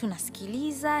nilikuwa tu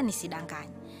nasikiliza,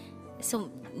 nisidanganya. So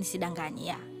nisidanganya,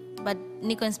 yeah. But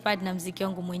niko inspired na muziki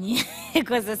wangu mwenyewe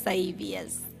kwa sasa hivi,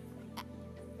 yes.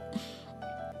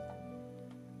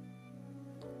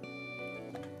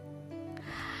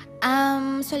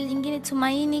 Swali lingine,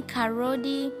 Tumaini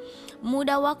Karodi,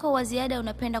 muda wako wa ziada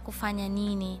unapenda kufanya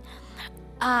nini?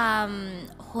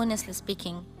 Honestly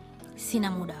speaking,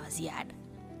 sina muda wa ziada.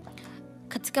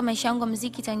 Katika maisha yangu ya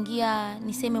muziki tangia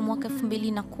niseme mwaka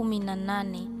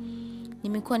 2018,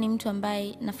 nimekuwa ni mtu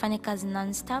ambaye nafanya kazi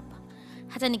non-stop.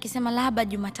 Hata nikisema labda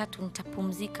Jumatatu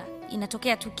nitapumzika,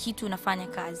 inatokea tu kitu nafanya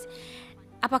kazi.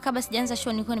 Hapa kabla sijaanza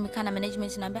show nilikuwa nimekaa na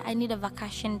management, naambia I need a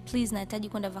vacation please, nahitaji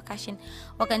kwenda vacation.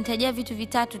 Wakanitajia vitu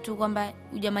vitatu tu kwamba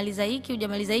hujamaliza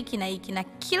hiki na hiki, na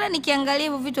kila nikiangalia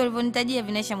hivyo vitu walivyonitajia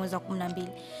vinaisha mwezi wa 12.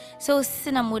 So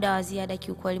sina muda wa ziada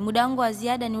kiukweli. Muda wangu wa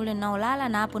ziada ni ule ninaolala,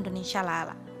 na hapo ndo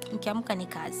nishalala. Nikiamka ni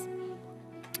kazi.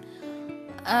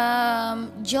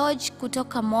 George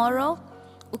kutoka Moro,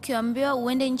 ukiambiwa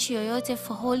uende nchi yoyote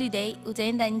for holiday,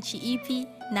 utaenda nchi ipi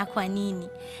na kwa nini?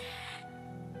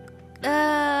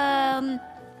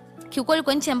 Kiukweli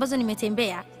kwa nchi ambazo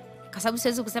nimetembea, kwa sababu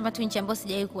siwezi kusema tu nchi ambazo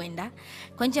sijawahi kwenda.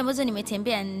 Kwa nchi ambazo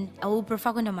nimetembea, I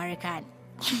prefer kwenda Marekani.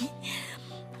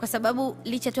 Kwa sababu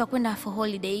licha tu ya kwenda for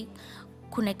holiday,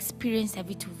 kuna experience ya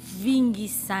vitu vingi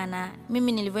sana.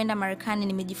 Mimi nilivyoenda Marekani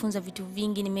nimejifunza vitu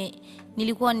vingi,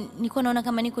 nilikuwa naona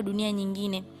kama niko dunia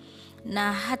nyingine.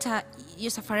 Na hata hiyo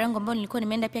safari yangu ambayo nilikuwa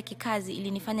nimeenda pia kikazi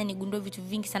ilinifanya nigundue vitu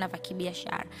vingi sana vya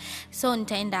kibiashara. So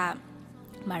nitaenda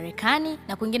Marekani,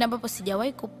 na kwingine ambapo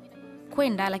sijawahi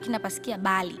kwenda lakini napasikia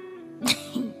Bali.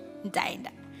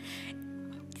 Nitaenda.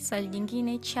 Swali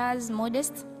jingine, Charles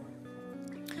Modest,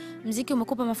 muziki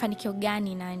umekupa mafanikio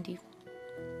gani Nandy?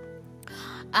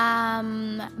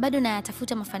 Bado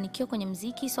natafuta mafanikio kwenye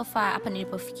muziki. So far hapa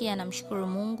nilipofikia namshukuru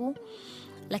Mungu.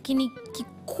 Lakini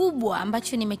kikubwa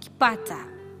ambacho nimekipata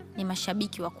ni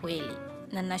mashabiki wa kweli.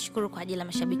 na nashukuru kwa ajili ya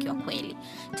mashabiki wa kweli.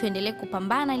 Tuendelee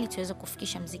kupambana ili tuweze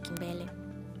kufikisha muziki mbele.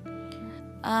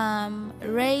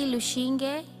 Ray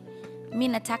Lushinge, mimi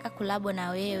nataka kolabo na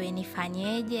wewe,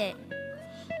 nifanyeje?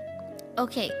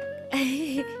 Okay.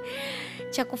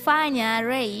 Cha kufanya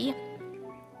Ray,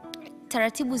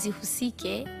 taratibu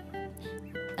zihusike,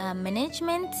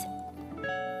 management,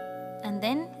 and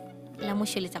then la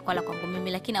mwisho litakuwa la kwangu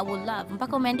mimi, lakini I would love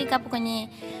mpaka umeandika hapo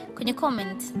kwenye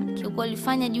comment kiukweli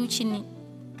fanya juu chini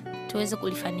tuweze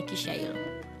kulifanikisha hilo.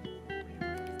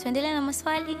 Tuendelee na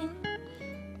maswali.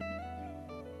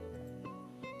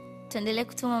 Tuendelee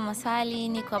kutuma maswali,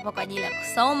 niko hapa kwa ajili ya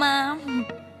kusoma.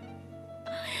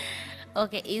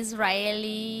 Okay,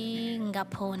 Israeli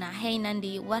Ngapona. Hey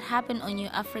Nandy, what happened on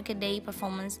your Africa Day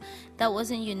performance? That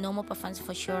wasn't your normal performance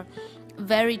for sure.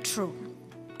 Very true.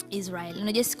 Israel.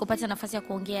 Unajua sikupata nafasi ya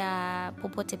kuongea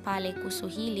popote pale kuhusu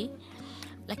hili,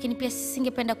 lakini pia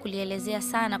singependa kulielezea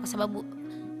sana kwa sababu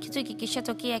kitu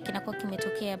kikishatokea kinakuwa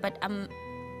kimetokea, but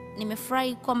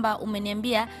nimefurahi kwamba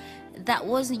umeniambia that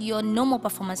wasn't your normal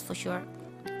performance for sure.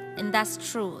 And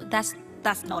that's true.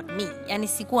 That's not me. Yani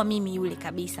sikuwa mimi yule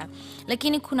kabisa.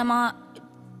 Lakini kuna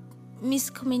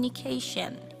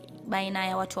miscommunication baina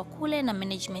ya watu wa kule na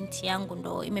management yangu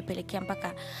ndo imepelekea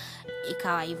mpaka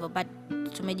ikawa hivyo, but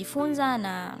tumejifunza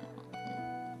na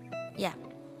yeah.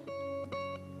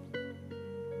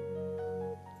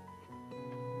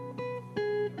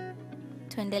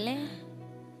 Tuendelee.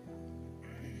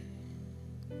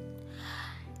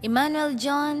 Emmanuel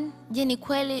John, je, ni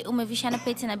kweli umevishana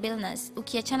pete na Billnas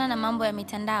ukiachana na mambo ya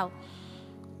mitandao?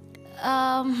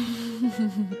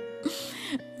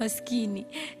 Maskini.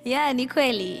 Yeah, ni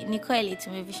kweli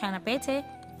tumevishana pete.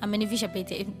 Amenivisha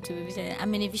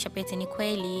pete, ni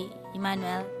kweli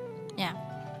Emmanuel. Yeah.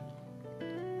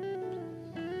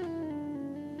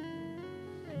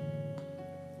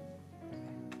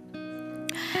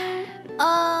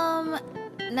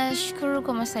 Nashukuru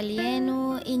kwa maswali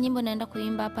yenu. Hii nyimbo naenda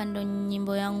kuimba hapa ndo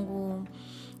nyimbo yangu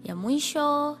ya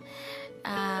mwisho.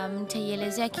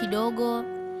 Nitaielezea kidogo.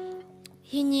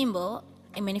 Hii nyimbo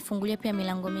imenifungulia pia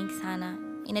milango mingi sana.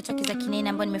 Inaitwa Kiza Kinene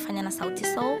ambayo nimefanya na Sauti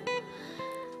Soul.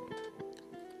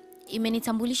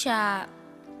 Imenitambulisha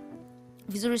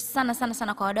vizuri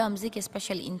sana kwa wadau wa muziki,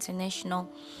 especially international.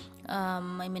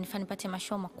 Imenifanya nipate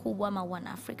mashow makubwa One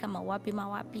Africa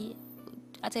mawapi.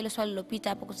 Hata ile swali lilopita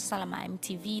hapo kwa sala ma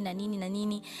MTV na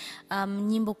nini.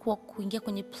 Nyimbo kuingia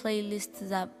kwenye playlist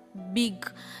za big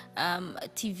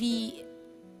TV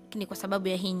ni kwa sababu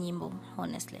ya hii nyimbo,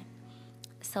 honestly.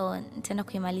 So nitaenda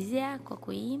kuimalizia kwa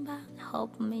kuimba.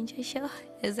 Hope mmeenjoy show.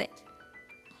 Is it?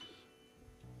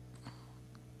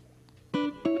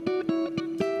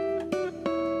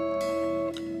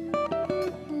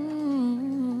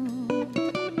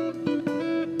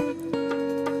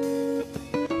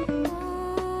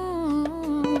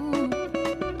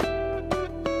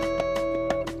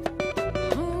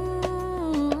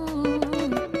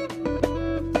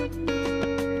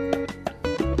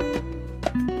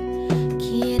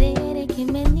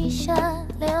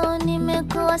 Leo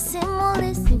nimekuwa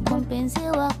simulisi kwa mpenzi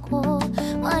wako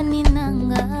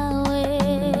waninangawe,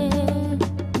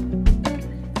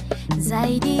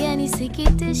 zaidi ya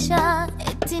nisikitisha,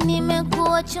 eti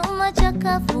nimekuwa chuma cha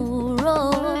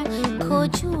kafuro ko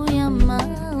juu ya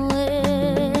mawe.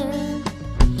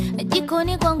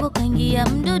 Jikoni kwangu kaingia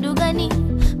mdudu gani,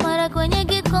 mara kwenye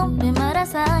kikombe mara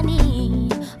sahani,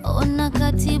 ona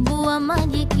katibu wa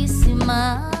maji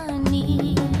kisimani.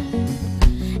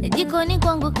 Jikoni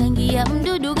kwangu kaingia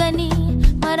mdudu gani,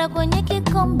 mara kwenye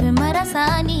kikombe mara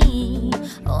sahani,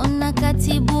 ona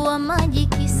katibu wa maji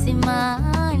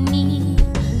kisimani.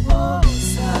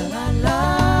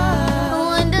 Salala,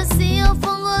 Wenda sio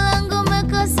fungu langu,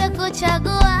 mekosa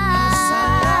kuchagua.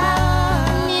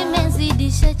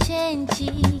 Nimezidisha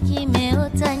chenji,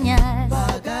 kimeota nyasi.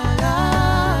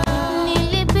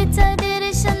 Nilipita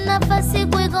dirisha nafasi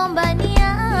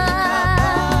kuigombania,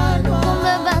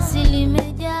 kumbe basi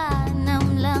limejaa na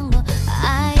mlango.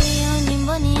 Ayo ni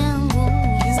mboni yangu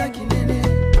Kiza Kinene,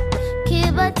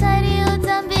 kibatari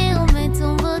utambi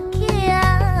umetumbukia.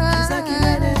 Kiza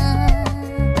Kinene,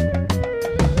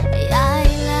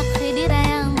 Ila khidira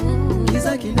yangu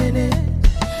Kiza Kinene,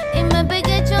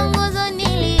 imepiga chunguzo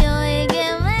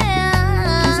nilioegemea.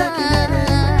 Kiza Kinene,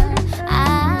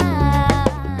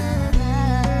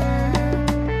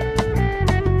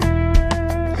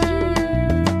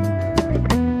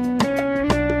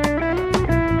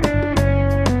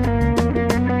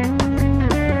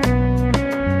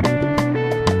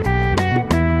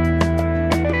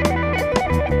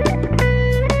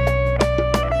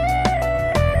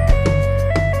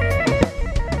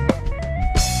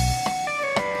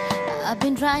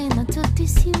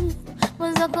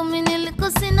 Mimi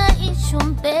nilikuwa sina issue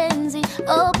mpenzi,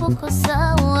 uko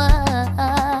sawa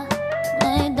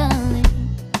my darling.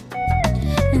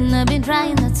 And I've been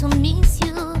trying not to miss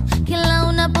you. Kila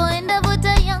unapoenda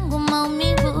vuta yangu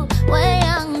maumivu, we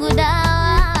yangu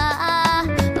dawa.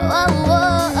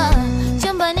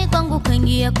 Chumbani kwangu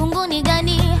kuingia kunguni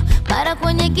gani? Mara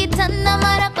kwenye kitanda,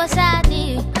 mara kwa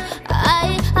shati.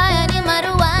 Haya ni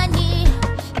maruani,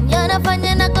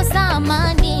 yanafanya nakosa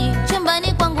amani.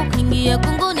 Chumbani kwangu kuingia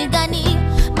kunguni gani?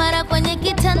 Mara kwenye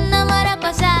kitanda, mara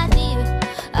kwa shati.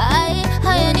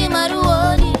 Haya ni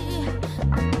maruani.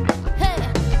 Hey,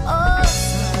 oh.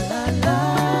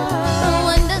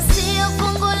 Wanda sio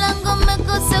fungu langu,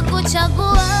 mekosa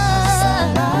kuchagua.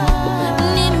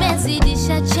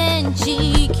 Nimezidisha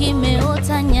chenji,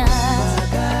 kimeota nyasi.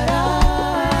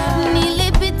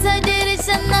 Nilipita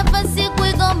dirisha nafasi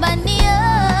kuigombania,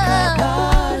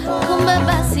 kumbe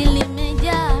basi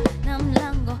limejaa na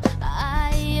mlango.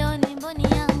 Ayo ni mboni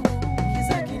yangu.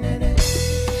 Kiza kinene.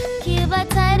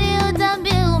 Kibatari utambi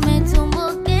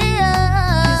umetumbukia.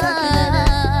 Kiza kinene.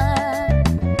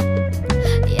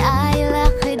 Ya ila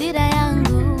khidira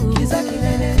yangu. Kiza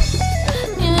kinene.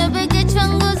 Nimepeke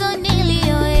chwanguzo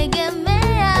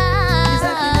nilioegemea.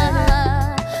 Kiza kinene.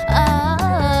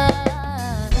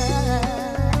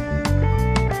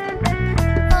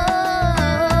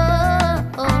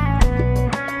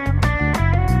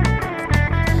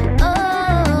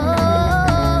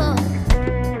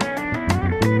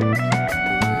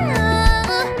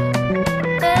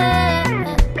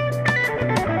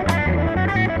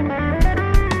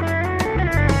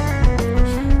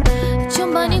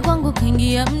 Chumbani kwangu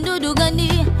kuingia mdudu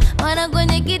gani? Mara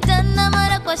kwenye kitanda,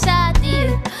 mara kwa shati.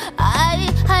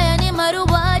 Haya ni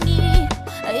marubani,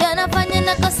 yanafanya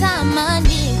nakosa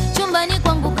amani. Chumbani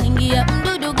kwangu kuingia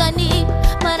mdudu gani?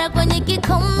 Mara kwenye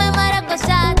kikombe, mara kwa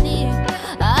shati.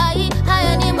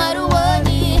 Haya ni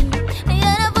marubani,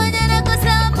 yanafanya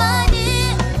nakosa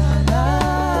amani.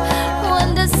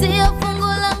 Wanda sio fungu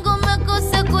langu,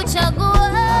 mekosa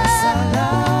kuchagua.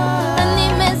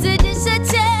 Nimezidisha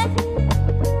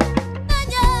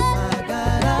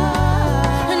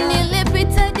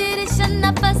nilipita dirisha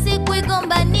nafasi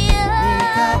kuigombania,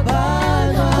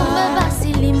 kumbe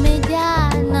basi limejaa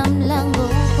na mlango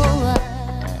wazi.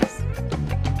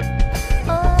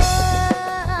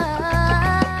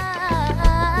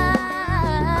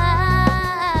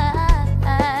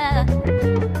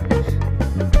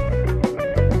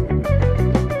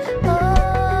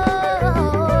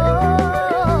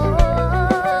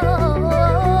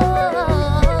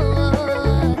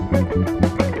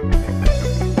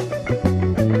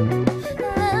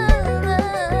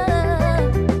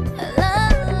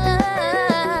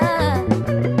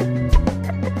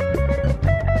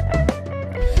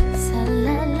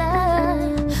 Salala,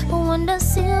 wanda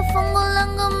sio fungu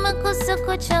langu, mekosa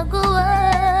kuchagua.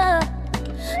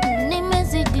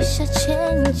 Nimezidisha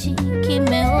chenji,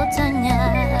 kimeota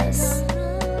nyasi.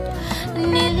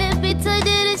 Nilipita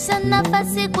dirisha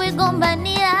nafasi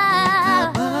kuigombania,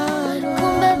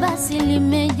 kumbe basi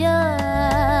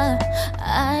limejaa.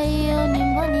 Ayo ni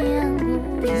mboni yangu.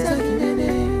 Kiza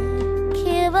kinene.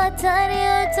 Kibatari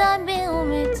utambi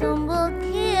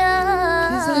umetumbukia.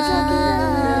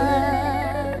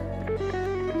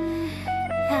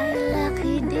 Ila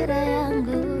khidira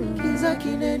yangu. Kiza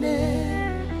kinene.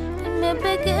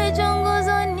 Nimepeke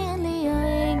chunguzo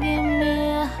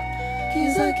nilioegemea.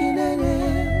 Kiza kinene.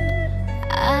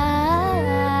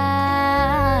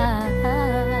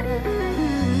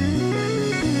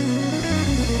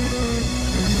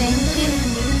 Thank you.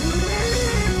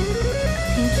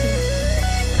 Thank you.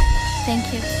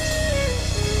 Thank you.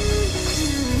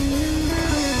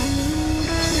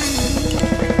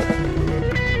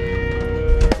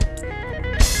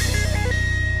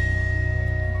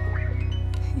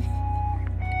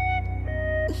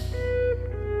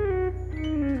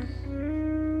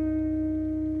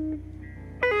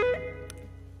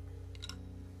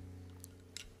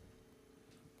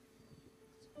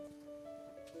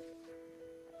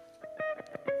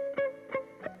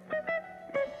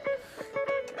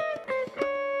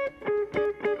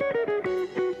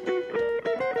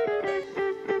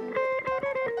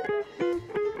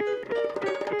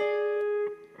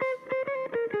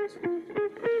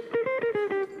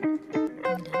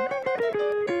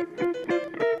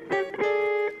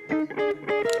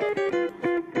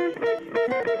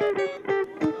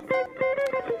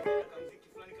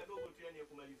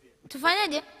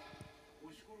 Tufanyaje?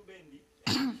 Ushukuru bendi.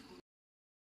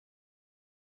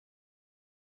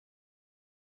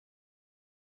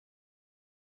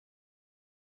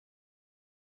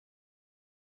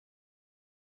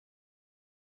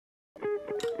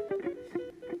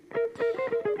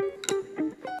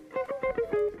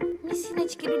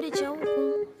 hichi kidude cha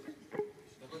huku.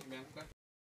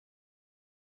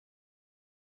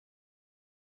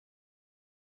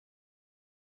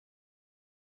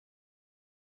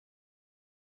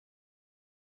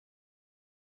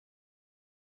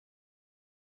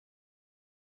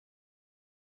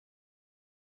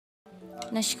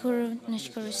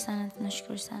 Nashukuru sana.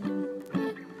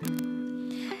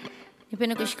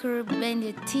 Nipenda kushukuru bendi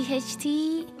ya THT.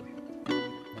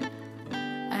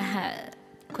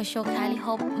 Kwa show kali,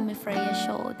 hope mmefurahia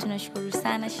show. Tunashukuru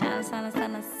sana.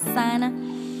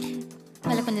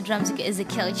 Pale kwenye drums tuko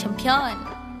Ezekiel Champion.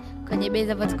 Kwenye bass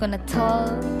hapa tuko na Tall.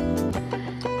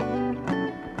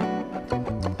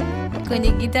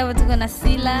 Kwenye guitar hapa tuko na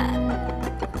Sila.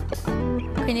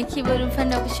 Kwenye keyboard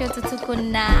upande wa kushoto tuko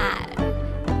na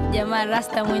jamaa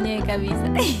Rasta mwenyewe kabisa.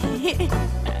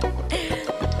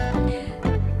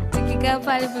 Tukikaa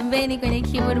pale pembeni kwenye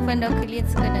keyboard upande wa kulia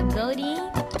tuko na Dodi.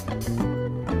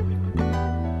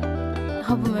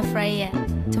 Hope umefurahia.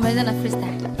 Tumaliza na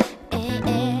freestyle.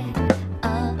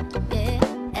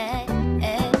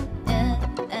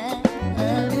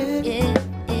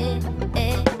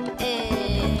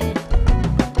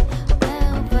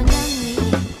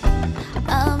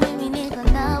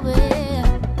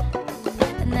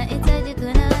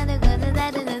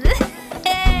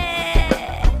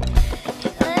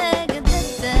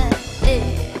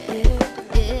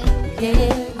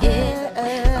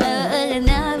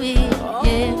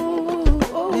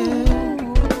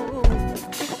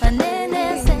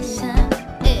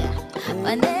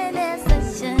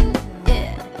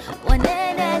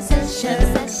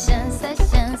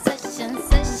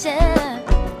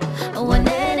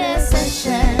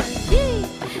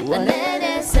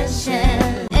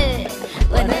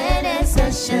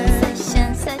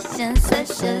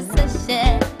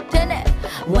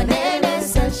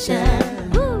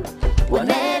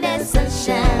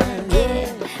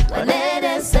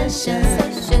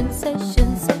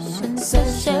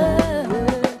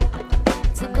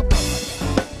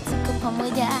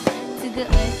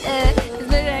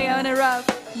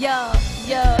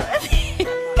 Yo.